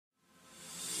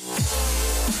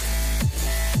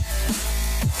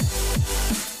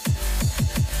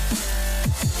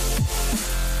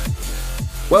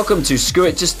Welcome to Screw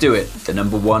It, Just Do It, the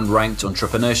 #1 ranked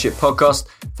entrepreneurship podcast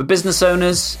for business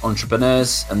owners,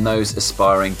 entrepreneurs, and those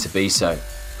aspiring to be so.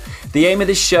 The aim of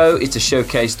this show is to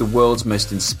showcase the world's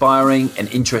most inspiring and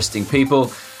interesting people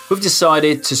who've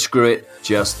decided to screw it,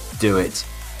 just do it.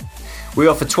 We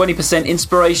offer 20%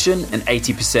 inspiration and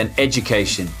 80%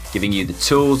 education, giving you the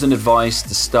tools and advice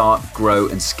to start, grow,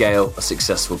 and scale a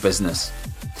successful business.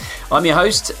 I'm your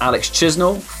host, Alex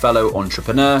Chisnell, fellow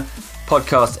entrepreneur,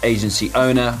 podcast agency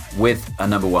owner with a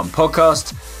 #1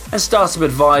 podcast, and startup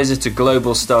advisor to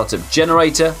global startup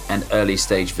generator and early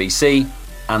stage VC,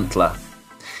 Antler.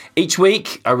 Each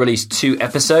week, I release 2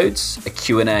 episodes, a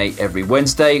Q&A every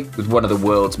Wednesday with one of the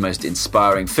world's most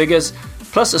inspiring figures,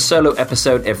 plus a solo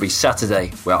episode every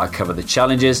Saturday where I cover the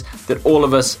challenges that all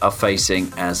of us are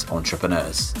facing as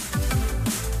entrepreneurs.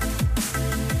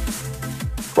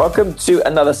 Welcome to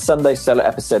another Sunday solo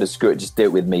episode of Screw It, Just Do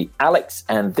It with me, Alex.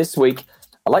 And this week,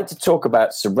 I'd like to talk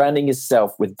about surrounding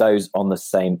yourself with those on the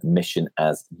same mission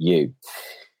as you.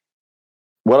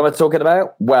 What am I talking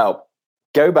about? Well,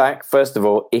 go back, first of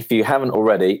all, if you haven't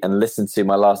already, and listen to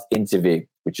my last interview,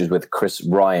 which was with Chris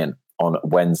Ryan on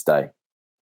Wednesday.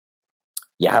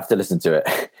 You have to listen to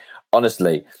it.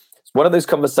 Honestly, it's one of those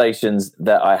conversations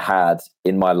that I had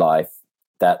in my life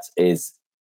that is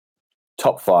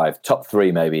top 5, top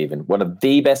 3, maybe even. One of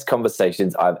the best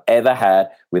conversations I've ever had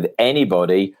with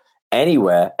anybody,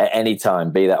 anywhere, at any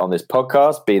time, be that on this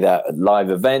podcast, be that at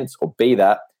live events, or be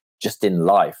that just in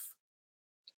life.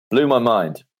 Blew my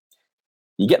mind.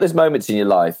 You get those moments in your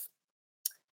life,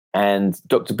 and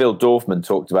Dr. Bill Dorfman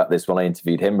talked about this when I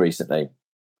interviewed him recently.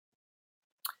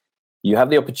 You have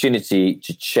the opportunity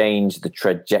to change the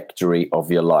trajectory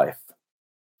of your life.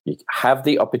 You have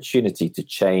the opportunity to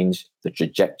change the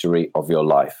trajectory of your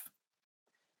life.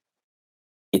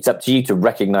 It's up to you to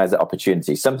recognize that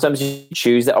opportunity. Sometimes you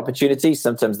choose that opportunity.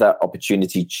 Sometimes that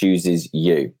opportunity chooses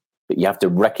you. But you have to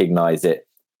recognize it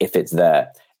if it's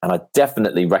there. And I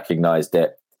definitely recognized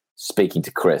it speaking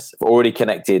to Chris. I've already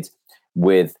connected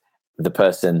with the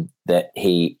person that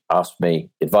he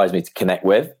advised me to connect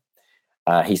with.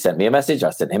 He sent me a message. I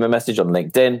sent him a message on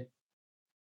LinkedIn.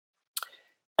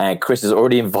 And Chris has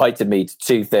already invited me to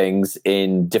 2 things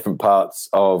in different parts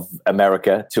of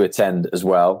America to attend as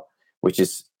well, which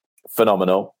is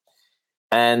phenomenal.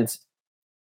 And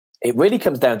it really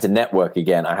comes down to network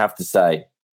again, I have to say.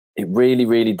 It really,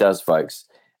 really does, folks.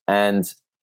 And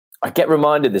I get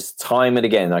reminded this time and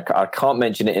again. I can't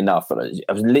mention it enough. I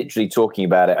was literally talking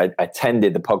about it. I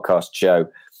attended the podcast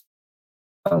show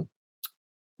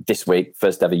this week,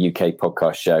 first ever UK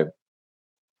podcast show.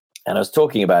 And I was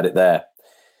talking about it there,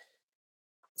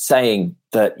 saying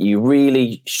that you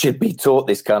really should be taught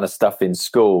this kind of stuff in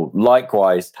school.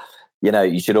 Likewise,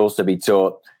 you should also be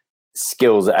taught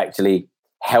skills that actually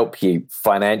help you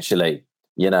financially,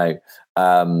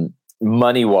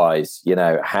 money-wise,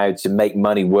 how to make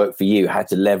money work for you, how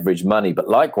to leverage money, but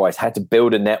likewise, how to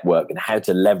build a network and how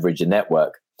to leverage a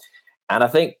network. And I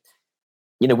think,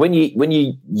 when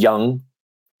you're young,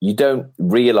 you don't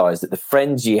realize that the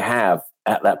friends you have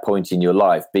at that point in your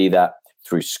life, be that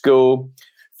through school,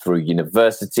 through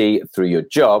university, through your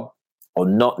job, are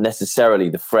not necessarily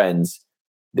the friends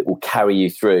that will carry you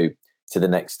through to the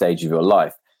next stage of your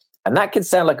life. And that can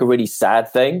sound like a really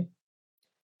sad thing,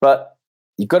 but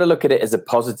you've got to look at it as a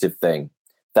positive thing,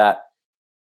 that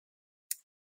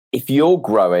if you're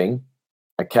growing,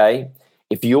 okay,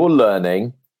 if you're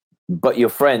learning, but your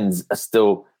friends are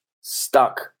still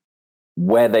stuck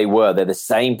where they were, they're the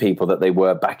same people that they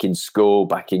were back in school,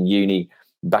 back in uni,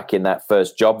 back in that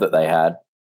first job that they had,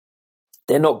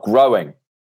 they're not growing.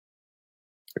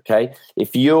 Okay.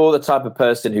 If you're the type of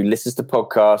person who listens to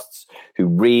podcasts, who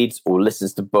reads or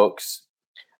listens to books,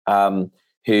 who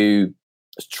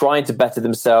is trying to better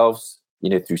themselves,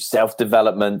 through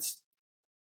self-development,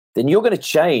 then you're going to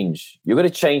change. You're going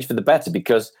to change for the better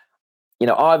because,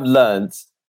 I've learned,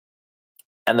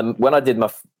 and when I did my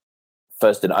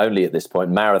first and only at this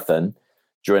point marathon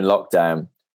during lockdown,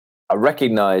 I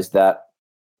recognized that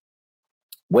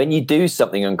when you do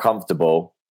something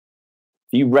uncomfortable,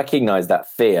 if you recognize that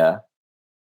fear,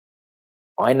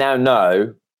 I now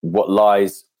know what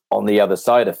lies on the other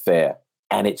side of fear,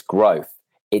 and it's growth.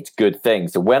 It's good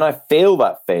things. So when I feel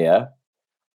that fear,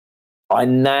 I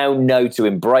now know to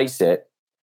embrace it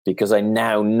because I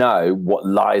now know what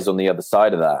lies on the other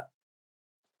side of that.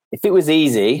 If it was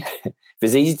easy, if it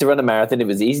was easy to run a marathon, it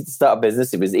was easy to start a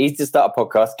business, it was easy to start a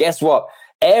podcast, guess what?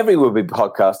 Everyone would be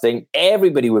podcasting,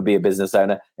 everybody would be a business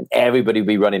owner, and everybody would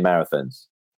be running marathons.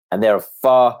 And there are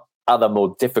far other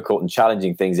more difficult and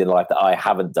challenging things in life that I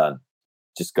haven't done.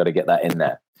 Just got to get that in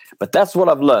there. But that's what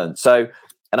I've learned. So,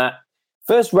 and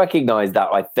first recognized that,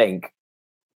 I think,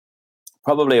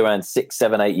 probably around 6,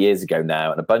 7, 8 years ago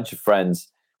now. And a bunch of friends,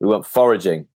 we went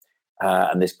foraging,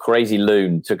 and this crazy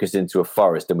loon took us into a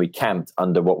forest, and we camped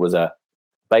under what was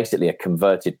basically a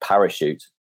converted parachute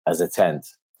as a tent.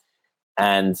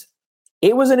 And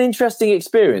it was an interesting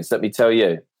experience, let me tell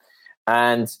you.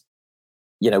 And,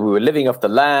 we were living off the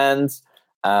land,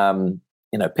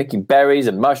 picking berries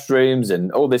and mushrooms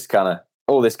and all this kind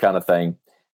of thing.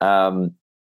 And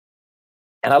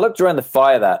I looked around the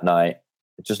fire that night,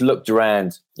 just looked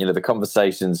around, the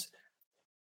conversations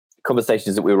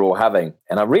that we were all having.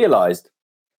 And I realized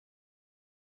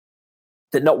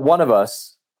that not one of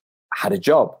us had a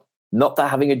job. Not that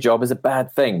having a job is a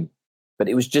bad thing, but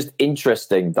it was just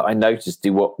interesting that I noticed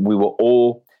we were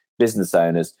all business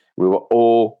owners. We were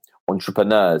all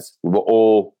entrepreneurs. We were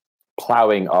all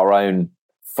plowing our own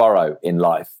furrow in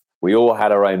life. We all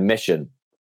had our own mission.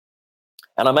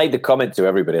 And I made the comment to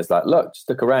everybody. It's like, look, just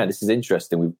look around. This is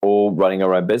interesting. We're all running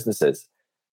our own businesses.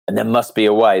 And there must be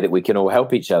a way that we can all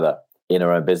help each other in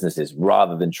our own businesses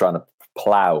rather than trying to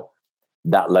plow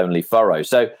that lonely furrow.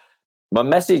 So my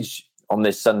message on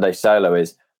this Sunday Solo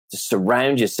is to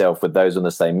surround yourself with those on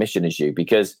the same mission as you.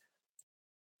 Because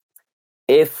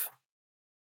if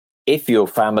your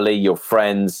family, your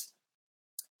friends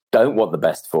don't want the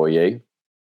best for you,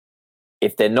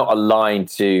 if they're not aligned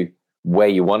to where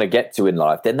you want to get to in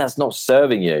life, then that's not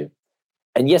serving you.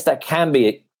 And yes, that can be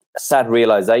a sad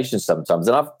realization sometimes.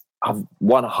 And I've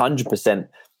 100%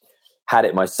 had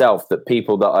it myself, that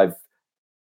people that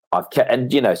I've kept,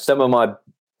 and some of my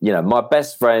my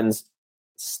best friends,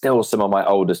 still some of my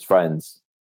oldest friends,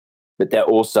 but they're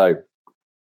also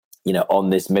on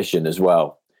this mission as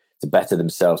well, to better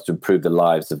themselves, to improve the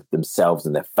lives of themselves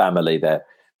and their family.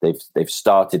 They've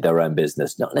started their own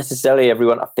business. Not necessarily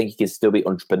everyone. I think you can still be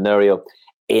entrepreneurial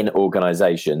in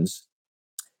organizations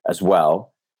as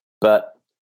well. But,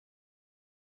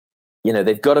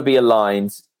 they've got to be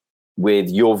aligned with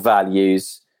your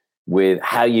values, with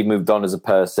how you've moved on as a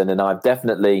person. And I've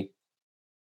definitely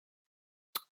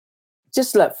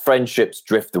just let friendships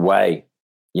drift away,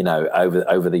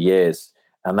 over the years.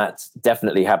 And that's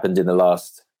definitely happened in the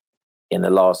last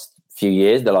few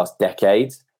years, the last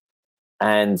decade.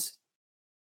 And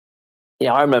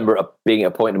I remember being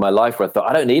at a point in my life where I thought,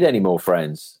 I don't need any more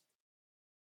friends.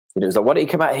 It was like, why don't you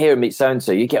come out here and meet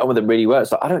so-and-so? You get on with them really well.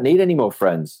 So I don't need any more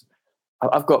friends.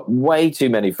 I've got way too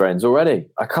many friends already.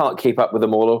 I can't keep up with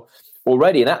them all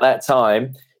already. And at that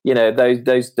time,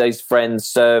 those friends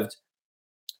served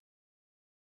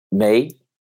me.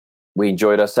 We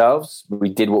enjoyed ourselves. We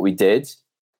did what we did.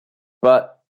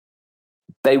 But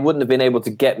they wouldn't have been able to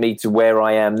get me to where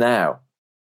I am now,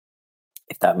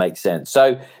 if that makes sense.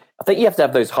 So I think you have to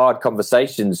have those hard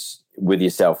conversations with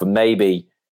yourself, and maybe,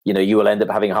 you will end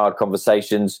up having hard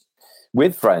conversations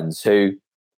with friends who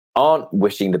aren't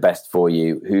wishing the best for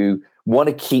you, who want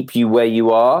to keep you where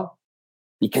you are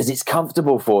because it's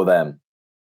comfortable for them.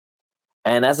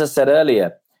 And as I said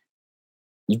earlier,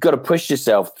 you've got to push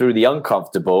yourself through the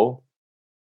uncomfortable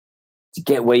to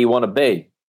get where you want to be.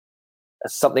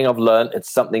 That's something I've learned.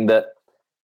 It's something that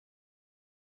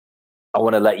I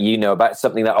want to let you know about,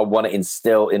 something that I want to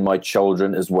instill in my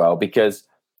children as well, because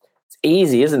it's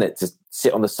easy, isn't it, to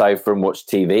sit on the sofa and watch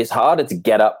TV. It's harder to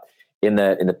get up in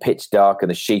the pitch dark and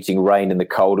the sheeting rain and the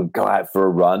cold and go out for a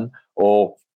run,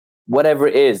 or whatever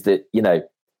it is that,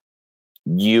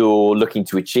 you're looking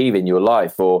to achieve in your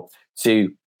life, or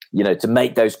to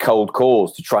make those cold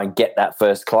calls to try and get that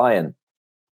first client,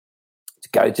 to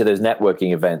go to those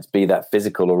networking events, be that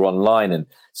physical or online, and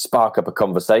spark up a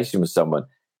conversation with someone.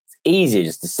 Easier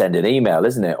just to send an email,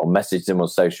 isn't it? Or message them on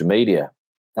social media.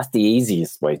 That's the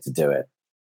easiest way to do it.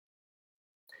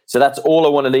 So that's all I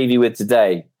want to leave you with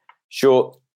today.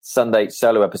 Short Sunday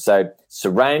Solo episode.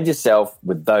 Surround yourself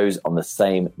with those on the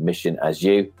same mission as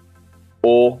you,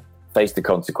 or face the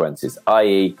consequences,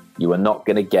 i.e., you are not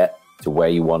going to get to where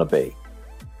you want to be.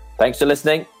 Thanks for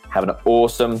listening. Have an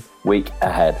awesome week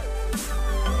ahead.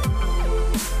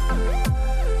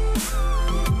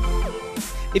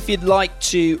 If you'd like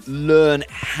to learn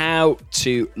how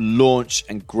to launch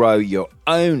and grow your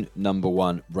own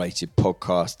 #1 rated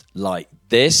podcast like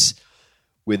this,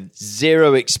 with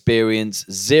zero experience,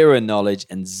 zero knowledge,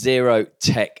 and zero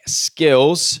tech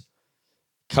skills,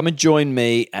 come and join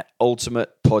me at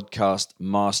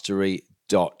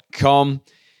ultimatepodcastmastery.com,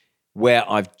 where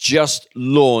I've just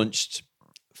launched,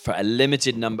 for a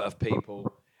limited number of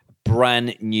people, a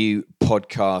brand new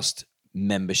podcast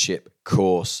membership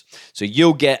course. So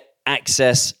you'll get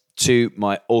access to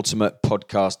my Ultimate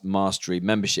Podcast Mastery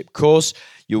membership course.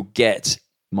 You'll get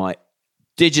my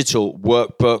digital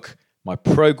workbook, my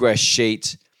progress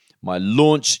sheet, my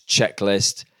launch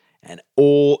checklist, and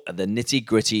all of the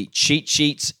nitty-gritty cheat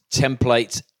sheets,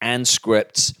 templates, and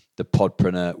scripts the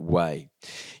Podpreneur way.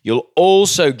 You'll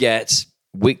also get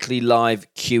weekly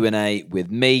live Q&A with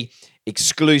me,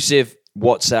 exclusive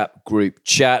WhatsApp group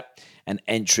chat, and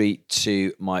entry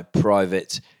to my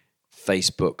private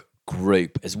Facebook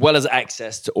group, as well as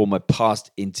access to all my past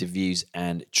interviews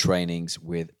and trainings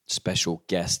with special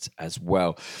guests as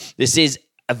well. This is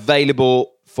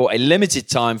available for a limited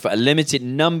time for a limited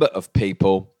number of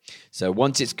people. So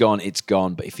once it's gone, it's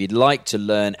gone. But if you'd like to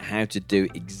learn how to do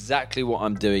exactly what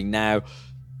I'm doing now,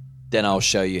 then I'll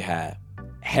show you how.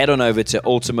 Head on over to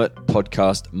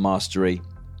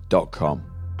ultimatepodcastmastery.com.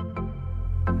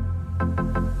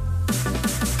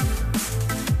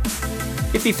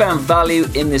 If you found value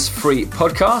in this free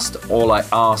podcast, all I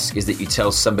ask is that you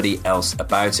tell somebody else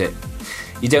about it.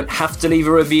 You don't have to leave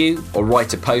a review or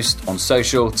write a post on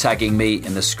social tagging me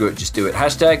in the Screw It Just Do It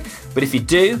hashtag, but if you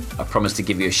do, I promise to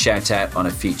give you a shout out on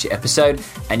a future episode,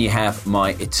 and you have my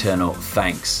eternal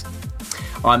thanks.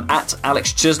 I'm at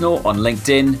Alex Chisnall on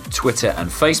LinkedIn, Twitter and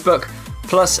Facebook,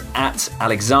 plus at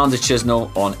Alexander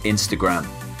Chisnall on Instagram.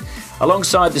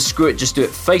 Alongside the Screw It Just Do It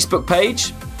Facebook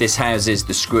page, this houses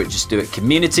the Screw It Just Do It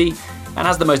community and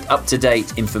has the most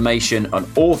up-to-date information on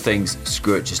all things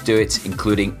Screw It Just Do It,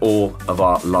 including all of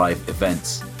our live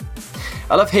events.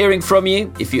 I love hearing from you.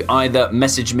 If you either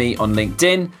message me on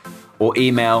LinkedIn or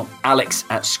email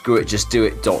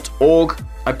alex@screwitjustdoit.org,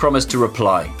 I promise to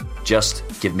reply. Just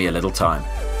give me a little time.